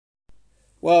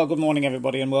Well, good morning,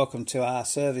 everybody, and welcome to our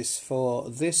service for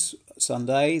this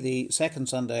Sunday, the second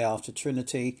Sunday after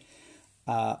Trinity,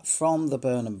 from the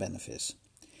Burnham Benefice.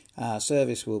 Our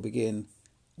service will begin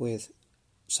with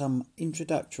some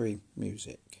introductory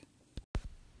music.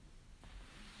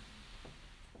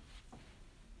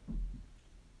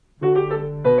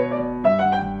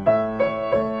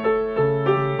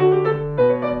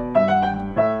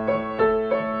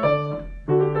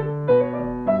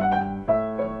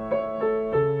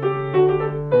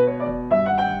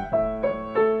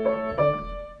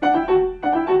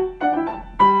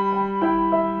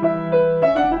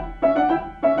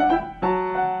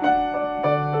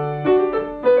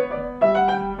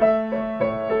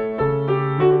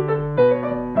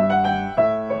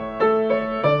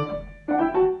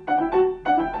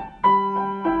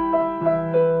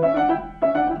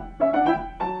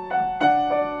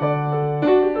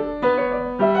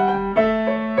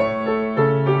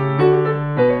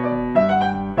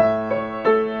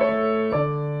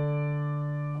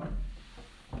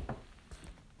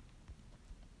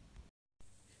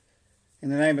 In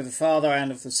the name of the Father,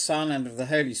 and of the Son, and of the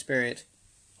Holy Spirit.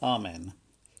 Amen.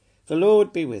 The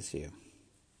Lord be with you.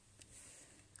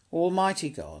 Almighty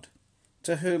God,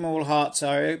 to whom all hearts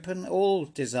are open, all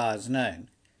desires known,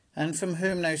 and from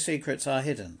whom no secrets are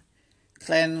hidden,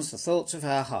 cleanse the thoughts of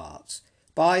our hearts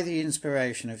by the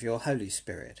inspiration of your Holy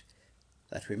Spirit,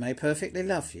 that we may perfectly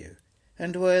love you,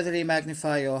 and worthily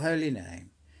magnify your holy name,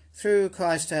 through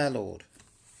Christ our Lord.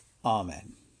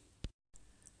 Amen.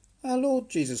 Our Lord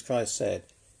Jesus Christ said,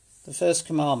 "The first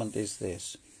commandment is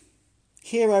this: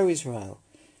 Hear, O Israel,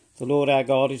 the Lord our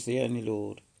God is the only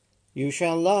Lord. You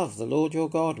shall love the Lord your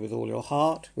God with all your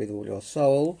heart, with all your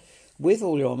soul, with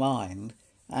all your mind,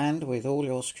 and with all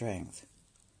your strength.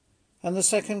 And the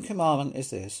second commandment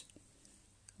is this: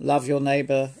 Love your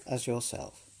neighbour as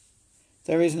yourself.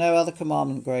 There is no other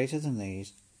commandment greater than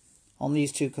these. On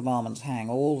these two commandments hang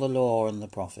all the law and the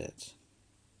prophets."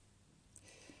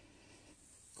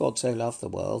 God so loved the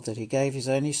world that he gave his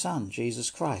only Son,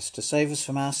 Jesus Christ, to save us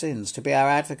from our sins, to be our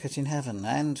advocate in heaven,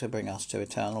 and to bring us to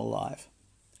eternal life.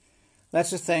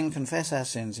 Let us then confess our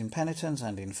sins in penitence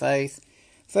and in faith,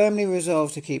 firmly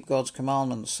resolved to keep God's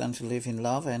commandments and to live in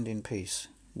love and in peace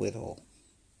with all.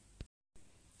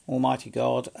 Almighty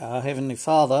God, our Heavenly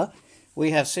Father,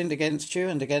 we have sinned against you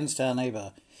and against our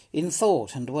neighbour, in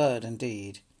thought and word and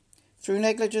deed. Through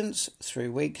negligence,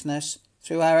 through weakness,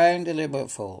 through our own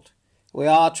deliberate fault, we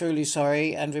are truly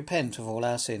sorry and repent of all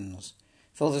our sins.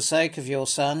 For the sake of your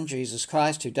Son, Jesus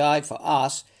Christ, who died for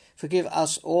us, forgive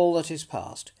us all that is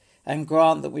past, and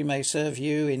grant that we may serve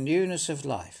you in newness of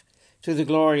life, to the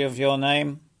glory of your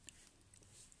name.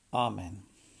 Amen.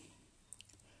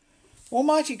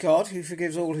 Almighty God, who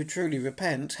forgives all who truly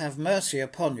repent, have mercy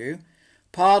upon you,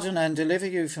 pardon and deliver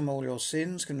you from all your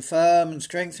sins, confirm and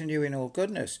strengthen you in all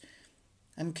goodness,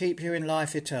 and keep you in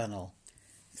life eternal.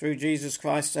 Through Jesus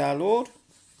Christ our Lord.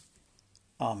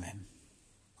 Amen.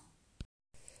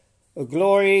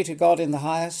 Glory to God in the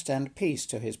highest, and peace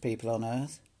to his people on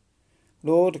earth.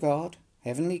 Lord God,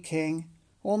 Heavenly King,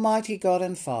 Almighty God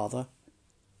and Father,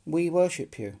 we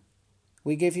worship you.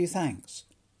 We give you thanks.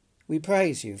 We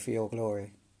praise you for your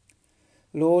glory.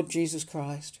 Lord Jesus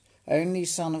Christ, only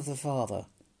Son of the Father,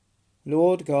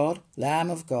 Lord God,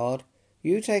 Lamb of God,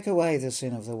 you take away the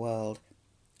sin of the world.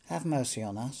 Have mercy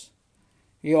on us.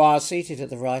 You are seated at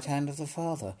the right hand of the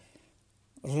Father.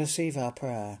 Receive our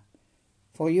prayer,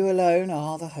 for you alone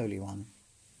are the Holy One.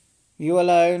 You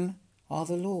alone are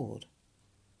the Lord.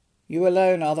 You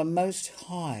alone are the Most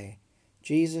High,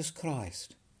 Jesus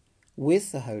Christ,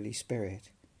 with the Holy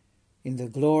Spirit, in the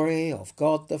glory of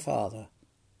God the Father.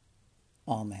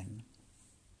 Amen.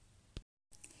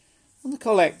 And the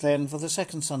collect then for the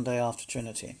second Sunday after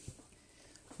Trinity.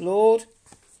 Lord,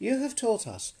 you have taught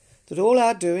us that all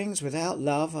our doings without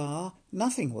love are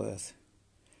nothing worth.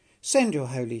 Send your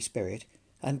Holy Spirit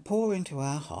and pour into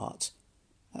our hearts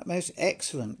that most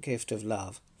excellent gift of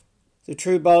love, the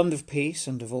true bond of peace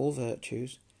and of all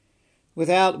virtues,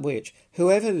 without which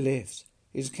whoever lives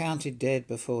is counted dead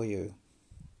before you.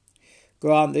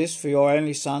 Grant this for your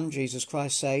only Son, Jesus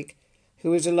Christ's sake,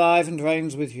 who is alive and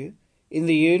reigns with you, in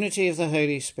the unity of the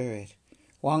Holy Spirit,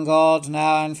 one God,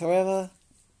 now and forever.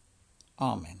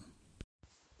 Amen.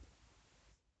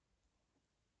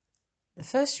 The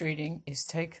first reading is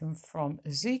taken from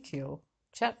Ezekiel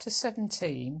chapter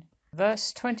 17,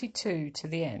 verse 22 to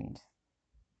the end.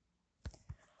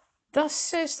 Thus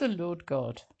says the Lord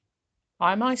God,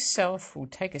 I myself will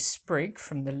take a sprig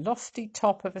from the lofty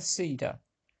top of a cedar.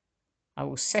 I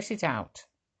will set it out.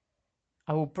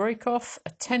 I will break off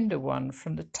a tender one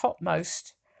from the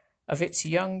topmost of its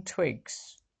young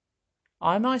twigs.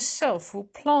 I myself will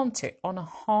plant it on a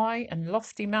high and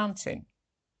lofty mountain.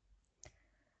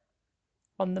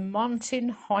 On the mountain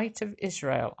height of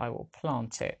Israel I will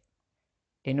plant it,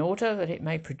 in order that it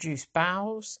may produce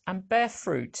boughs and bear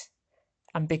fruit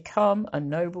and become a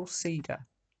noble cedar.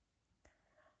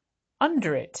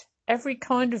 Under it every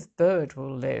kind of bird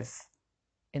will live.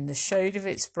 In the shade of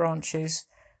its branches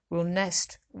will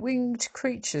nest winged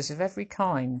creatures of every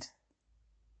kind.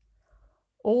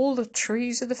 All the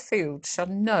trees of the field shall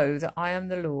know that I am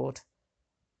the Lord.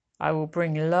 I will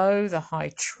bring low the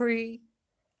high tree,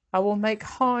 I will make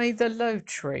high the low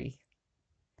tree.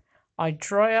 I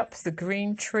dry up the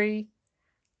green tree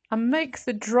and make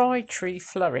the dry tree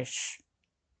flourish.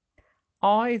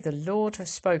 I, the Lord, have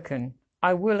spoken,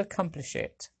 I will accomplish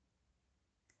it.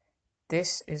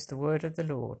 This is the word of the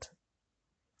Lord.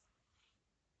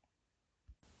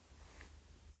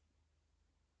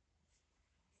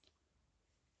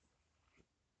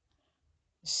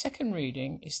 The second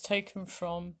reading is taken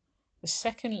from the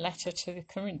second letter to the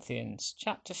Corinthians,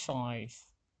 chapter 5.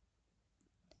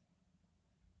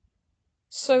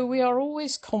 So we are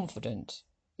always confident,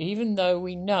 even though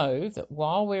we know that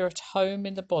while we are at home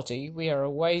in the body, we are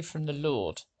away from the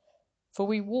Lord. For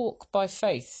we walk by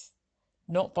faith,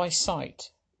 not by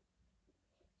sight.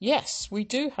 Yes, we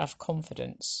do have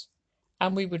confidence,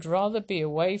 and we would rather be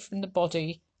away from the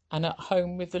body and at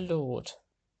home with the Lord.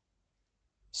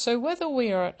 So whether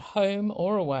we are at home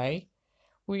or away,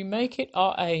 we make it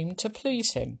our aim to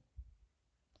please him.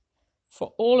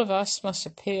 For all of us must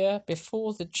appear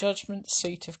before the judgment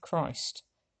seat of Christ,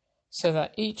 so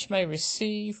that each may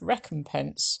receive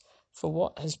recompense for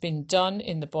what has been done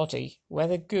in the body,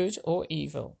 whether good or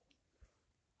evil.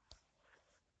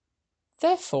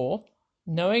 Therefore,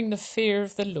 knowing the fear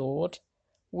of the Lord,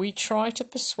 we try to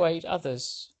persuade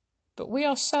others, but we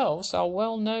ourselves are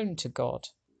well known to God,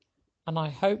 and I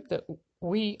hope that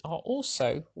we are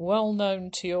also well known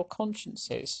to your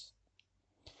consciences.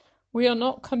 We are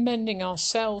not commending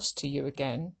ourselves to you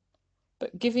again,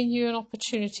 but giving you an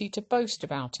opportunity to boast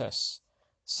about us,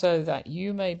 so that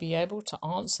you may be able to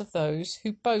answer those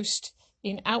who boast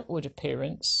in outward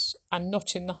appearance and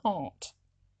not in the heart.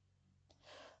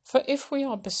 For if we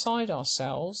are beside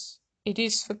ourselves, it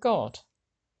is for God.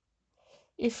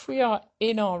 If we are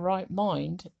in our right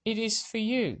mind, it is for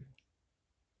you.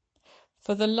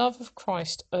 For the love of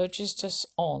Christ urges us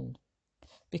on,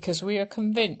 because we are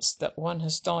convinced that one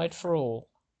has died for all.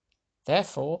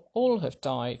 Therefore, all have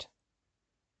died.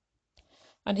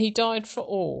 And he died for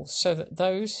all, so that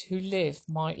those who live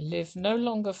might live no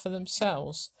longer for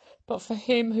themselves, but for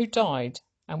him who died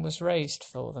and was raised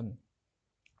for them.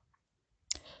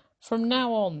 From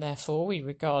now on, therefore, we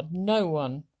regard no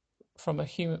one from a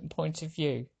human point of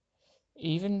view,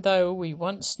 even though we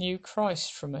once knew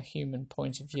Christ from a human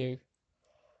point of view.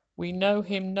 We know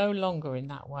him no longer in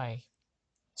that way.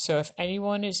 So if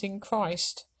anyone is in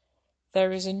Christ,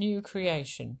 there is a new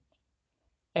creation.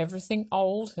 Everything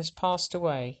old has passed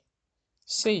away.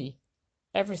 See,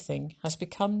 everything has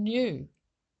become new.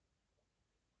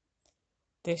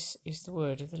 This is the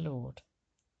word of the Lord.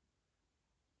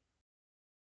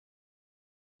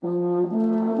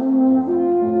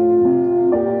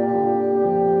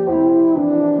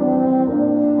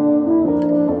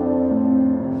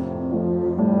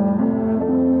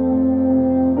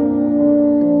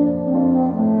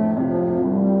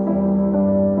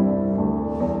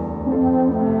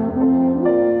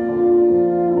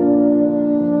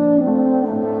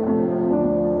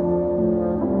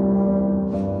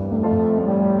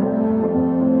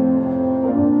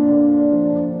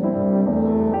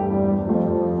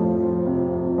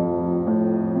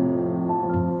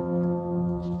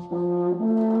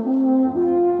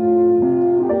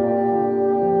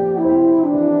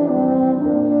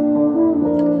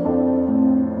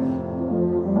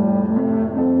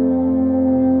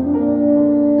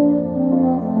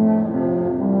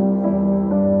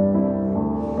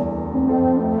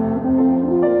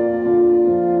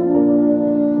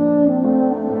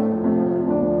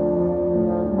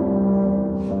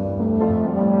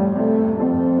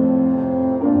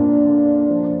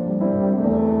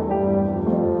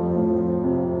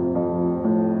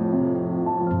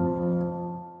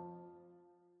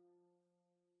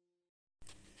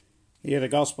 Hear the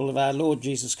Gospel of our Lord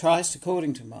Jesus Christ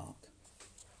according to Mark.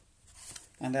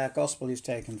 And our Gospel is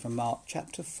taken from Mark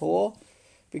chapter 4,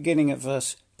 beginning at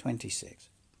verse 26.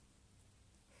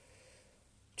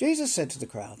 Jesus said to the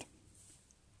crowd,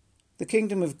 "The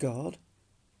kingdom of God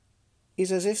is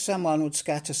as if someone would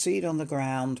scatter seed on the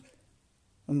ground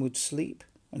and would sleep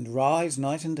and rise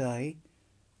night and day,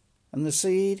 and the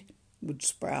seed would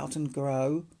sprout and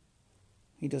grow.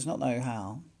 He does not know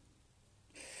how.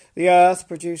 The earth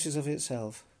produces of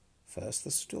itself first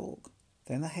the stalk,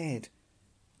 then the head,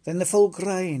 then the full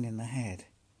grain in the head.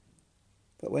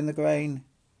 But when the grain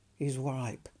is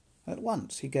ripe, at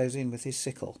once he goes in with his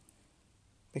sickle,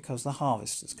 because the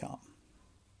harvest has come.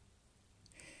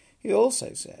 He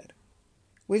also said,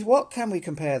 with what can we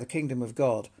compare the kingdom of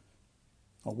God?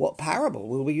 Or what parable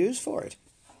will we use for it?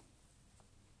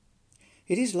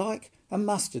 It is like a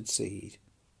mustard seed,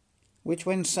 which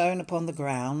when sown upon the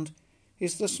ground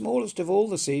is the smallest of all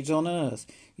the seeds on earth.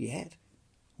 Yet,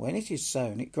 when it is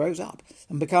sown, it grows up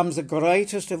and becomes the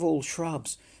greatest of all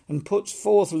shrubs, and puts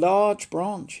forth large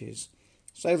branches,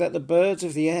 so that the birds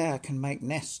of the air can make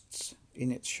nests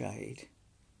in its shade.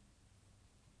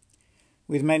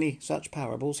 With many such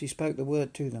parables he spoke the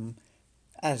word to them,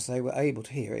 as they were able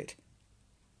to hear it.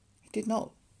 He did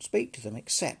not speak to them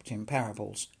except in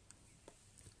parables,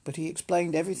 but he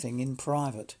explained everything in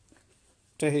private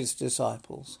to his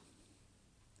disciples.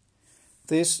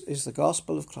 This is the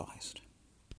gospel of Christ.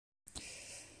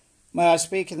 May I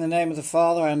speak in the name of the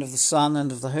Father, and of the Son,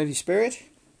 and of the Holy Spirit?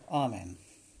 Amen.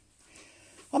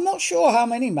 I'm not sure how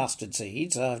many mustard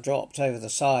seeds I've dropped over the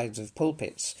sides of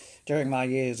pulpits during my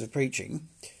years of preaching.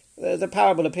 The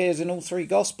parable appears in all three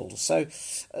Gospels, so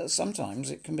sometimes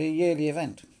it can be a yearly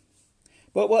event.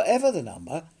 But whatever the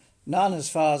number, none, as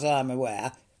far as I am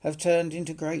aware, have turned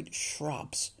into great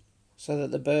shrubs, so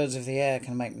that the birds of the air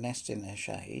can make nests in their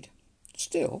shade.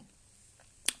 Still,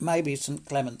 maybe St.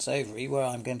 Clement's Ovary, where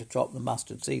I'm going to drop the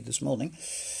mustard seed this morning,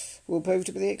 will prove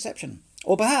to be the exception.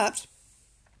 Or perhaps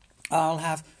I'll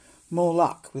have more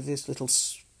luck with this little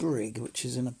sprig, which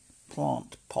is in a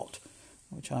plant pot,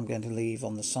 which I'm going to leave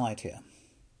on the side here.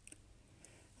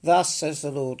 Thus says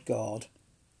the Lord God,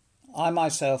 I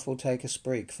myself will take a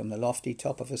sprig from the lofty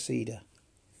top of a cedar.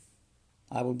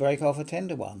 I will break off a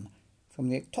tender one from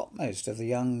the topmost of the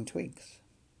young twigs.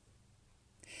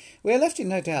 We are left in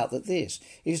no doubt that this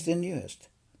is the newest,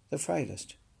 the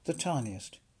frailest, the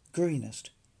tiniest,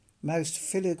 greenest, most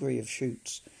filigree of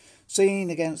shoots, seen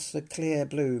against the clear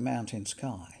blue mountain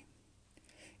sky.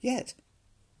 Yet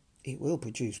it will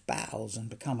produce boughs and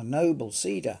become a noble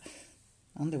cedar,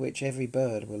 under which every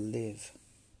bird will live.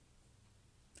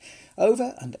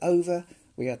 Over and over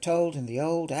we are told in the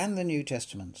Old and the New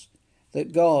Testaments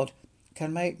that God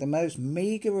can make the most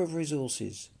meagre of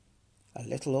resources, a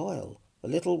little oil, a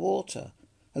little water,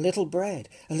 a little bread,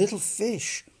 a little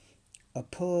fish, a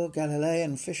poor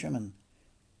Galilean fisherman.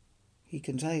 He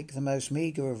can take the most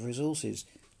meagre of resources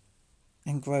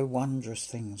and grow wondrous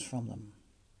things from them.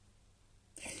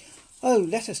 Oh,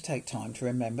 let us take time to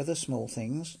remember the small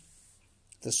things,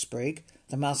 the sprig,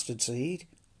 the mustard seed,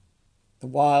 the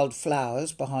wild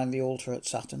flowers behind the altar at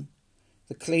Sutton,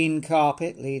 the clean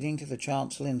carpet leading to the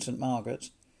chancel in St. Margaret's,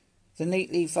 the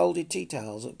neatly folded tea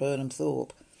towels at Burnham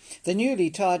Thorpe, the newly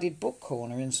tidied book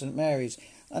corner in St. Mary's,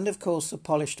 and of course the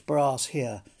polished brass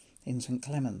here in St.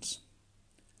 Clement's.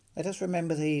 Let us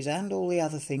remember these and all the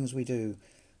other things we do,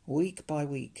 week by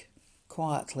week,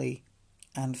 quietly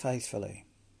and faithfully.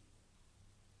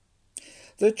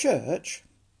 The Church,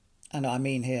 and I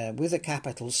mean here with a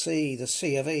capital C, the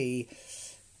C of E,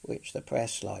 which the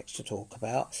press likes to talk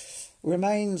about,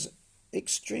 remains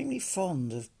extremely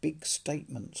fond of big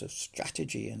statements of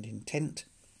strategy and intent,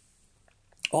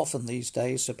 often these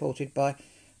days supported by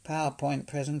PowerPoint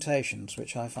presentations,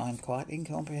 which I find quite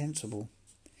incomprehensible.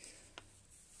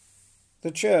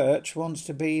 The Church wants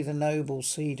to be the noble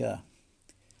cedar,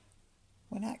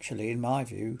 when actually, in my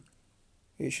view,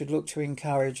 it should look to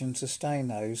encourage and sustain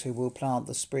those who will plant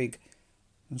the sprig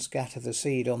and scatter the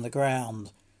seed on the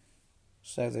ground,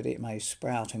 so that it may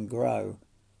sprout and grow,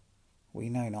 we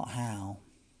know not how.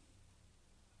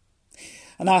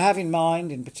 And I have in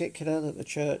mind, in particular, that the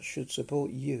Church should support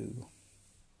you.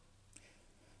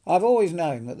 I've always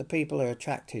known that the people are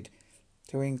attracted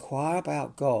to inquire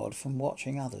about God from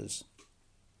watching others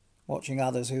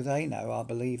who they know are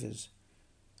believers,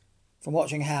 from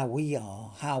watching how we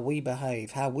are, how we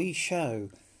behave, how we show,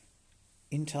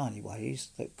 in tiny ways,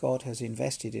 that God has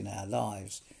invested in our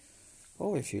lives,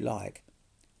 or, if you like,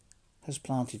 has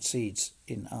planted seeds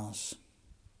in us.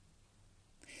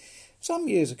 Some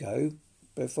years ago,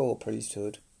 before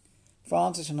priesthood,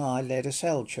 Francis and I led a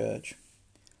cell church.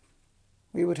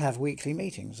 We would have weekly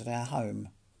meetings at our home,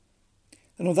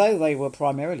 and although they were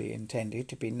primarily intended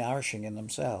to be nourishing in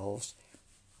themselves,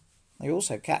 they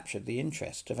also captured the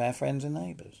interest of our friends and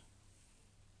neighbours.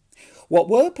 What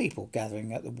were people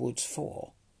gathering at the woods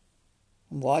for,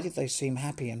 and why did they seem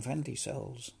happy and friendly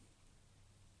souls?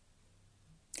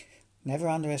 Never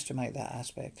underestimate that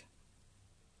aspect.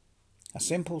 A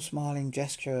simple smiling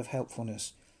gesture of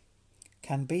helpfulness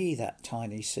can be that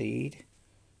tiny seed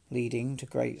leading to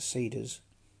great cedars,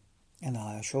 and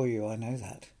I assure you I know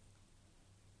that.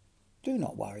 Do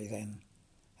not worry then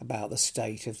about the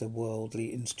state of the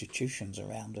worldly institutions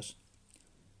around us,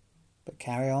 but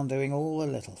carry on doing all the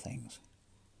little things,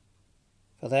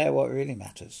 for they're what really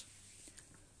matters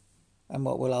and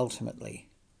what will ultimately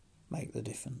make the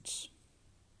difference.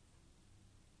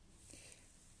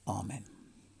 Amen.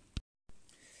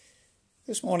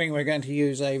 This morning we're going to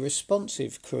use a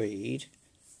responsive creed.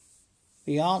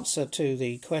 The answer to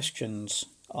the questions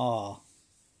are: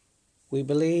 we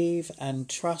believe and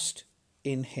trust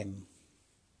in Him.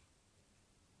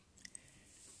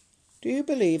 Do you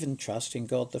believe and trust in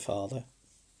God the Father,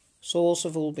 source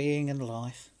of all being and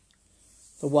life,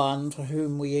 the one for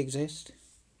whom we exist?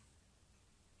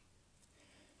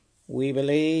 We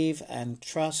believe and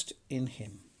trust in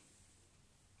Him.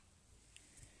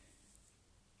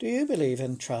 Do you believe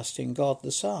and trust in God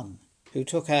the Son, who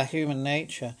took our human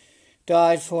nature,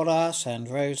 died for us and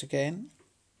rose again?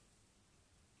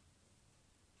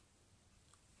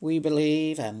 We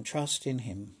believe and trust in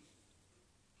Him.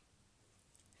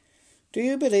 Do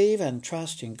you believe and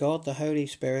trust in God the Holy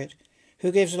Spirit,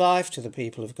 who gives life to the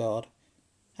people of God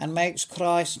and makes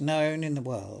Christ known in the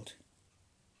world?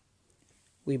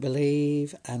 We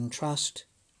believe and trust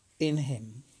in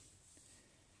Him.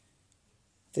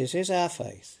 This is our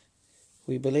faith.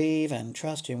 We believe and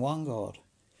trust in one God,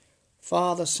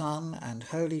 Father, Son, and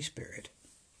Holy Spirit.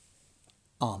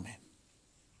 Amen.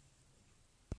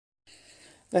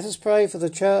 Let us pray for the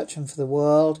Church and for the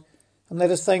world, and let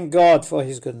us thank God for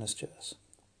His goodness to us.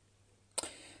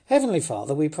 Heavenly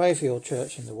Father, we pray for your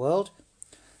Church in the world,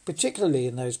 particularly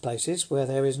in those places where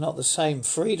there is not the same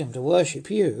freedom to worship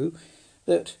you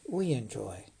that we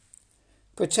enjoy.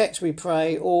 Protect, we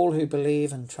pray, all who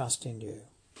believe and trust in you.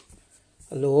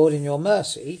 Lord, in your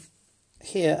mercy,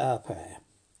 hear our prayer.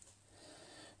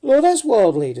 Lord, as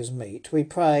world leaders meet, we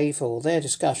pray for their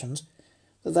discussions,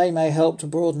 that they may help to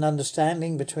broaden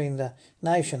understanding between the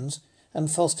nations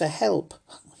and foster help.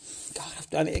 God, I've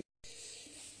done it.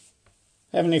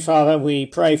 Heavenly Father, we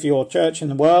pray for your Church in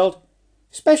the world,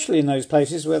 especially in those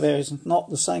places where there is not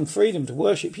the same freedom to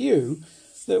worship you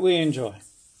that we enjoy.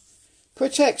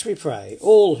 Protect, we pray,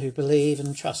 all who believe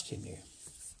and trust in you.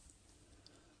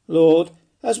 Lord,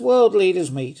 as world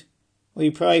leaders meet,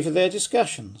 we pray for their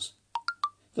discussions,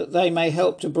 that they may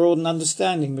help to broaden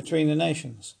understanding between the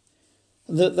nations,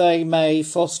 and that they may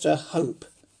foster hope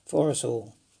for us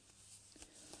all.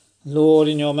 Lord,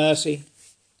 in your mercy,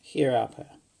 hear our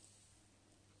prayer.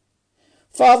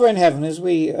 Father in heaven, as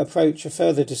we approach a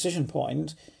further decision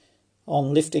point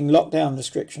on lifting lockdown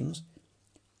restrictions,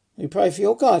 we pray for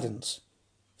your guidance,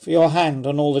 for your hand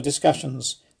on all the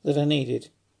discussions that are needed.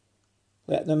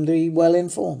 Let them be well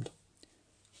informed,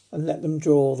 and let them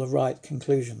draw the right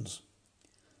conclusions.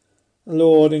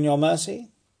 Lord, in your mercy,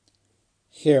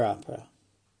 hear our prayer.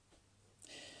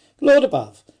 Lord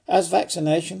above, as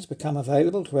vaccinations become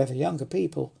available to ever younger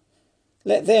people,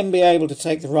 let them be able to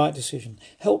take the right decision.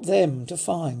 Help them to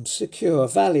find secure,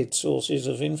 valid sources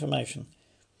of information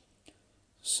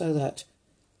so that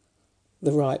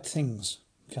the right things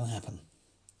can happen.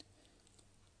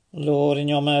 Lord, in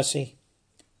your mercy,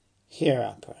 hear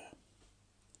our prayer.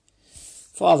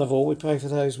 Father of all, we pray for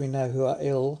those we know who are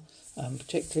ill, and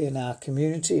particularly in our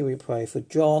community. We pray for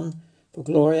John, for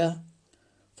Gloria,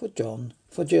 for John,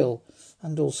 for Jill,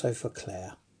 and also for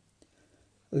Claire.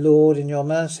 Lord, in your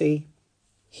mercy,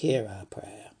 hear our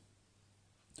prayer.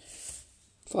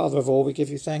 Father of all, we give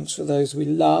you thanks for those we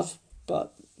love,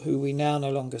 but who we now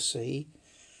no longer see.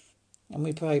 And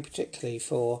we pray particularly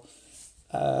for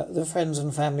the friends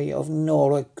and family of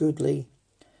Nora Goodley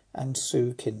and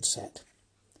Sue Kinset.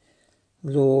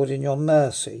 Lord, in your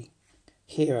mercy,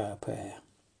 hear our prayer.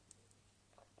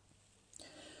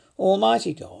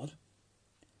 Almighty God,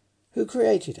 who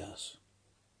created us,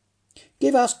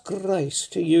 give us grace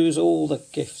to use all the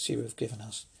gifts you have given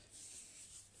us.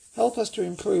 Help us to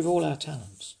improve all our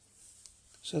talents,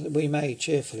 so that we may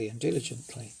cheerfully and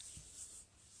diligently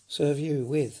serve you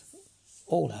with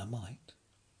all our might.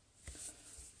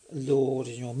 Lord,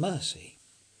 in your mercy,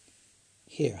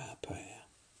 hear our prayer.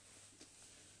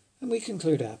 And we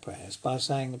conclude our prayers by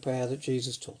saying the prayer that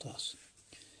Jesus taught us.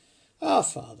 Our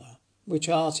Father, which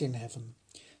art in heaven,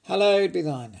 hallowed be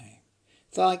thy name.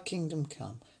 Thy kingdom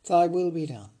come, thy will be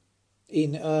done,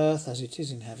 in earth as it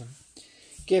is in heaven.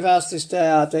 Give us this day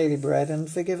our daily bread, and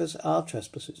forgive us our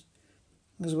trespasses,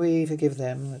 as we forgive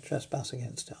them that trespass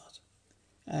against us.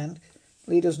 And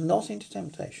lead us not into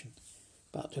temptation,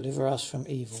 but deliver us from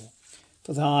evil.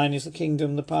 For thine is the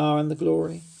kingdom, the power, and the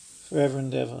glory, for ever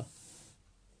and ever.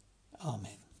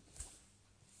 Amen.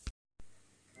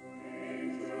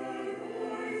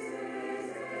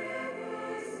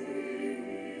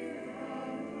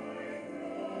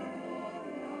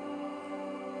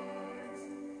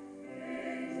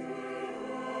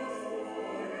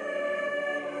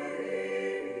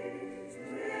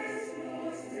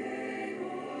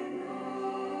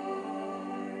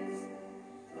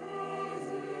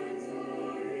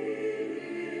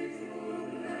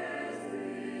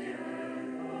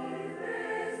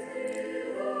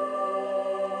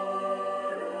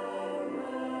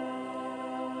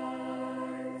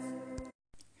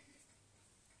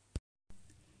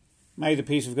 May the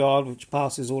peace of God, which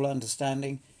passes all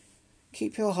understanding,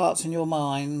 keep your hearts and your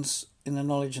minds in the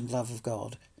knowledge and love of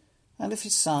God, and of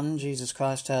his Son, Jesus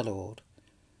Christ our Lord.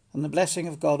 And the blessing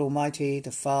of God Almighty, the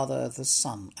Father, the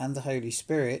Son, and the Holy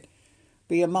Spirit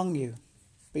be among you,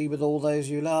 be with all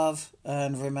those you love,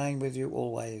 and remain with you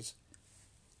always.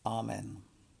 Amen.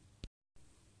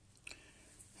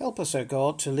 Help us, O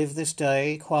God, to live this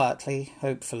day quietly,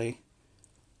 hopefully,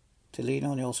 to lean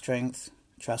on your strength,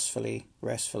 trustfully,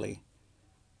 restfully,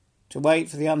 to wait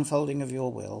for the unfolding of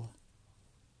your will,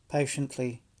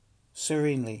 patiently,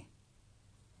 serenely,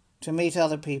 to meet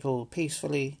other people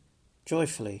peacefully,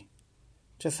 joyfully,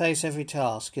 to face every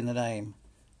task in the name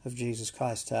of Jesus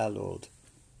Christ our Lord.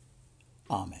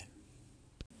 Amen.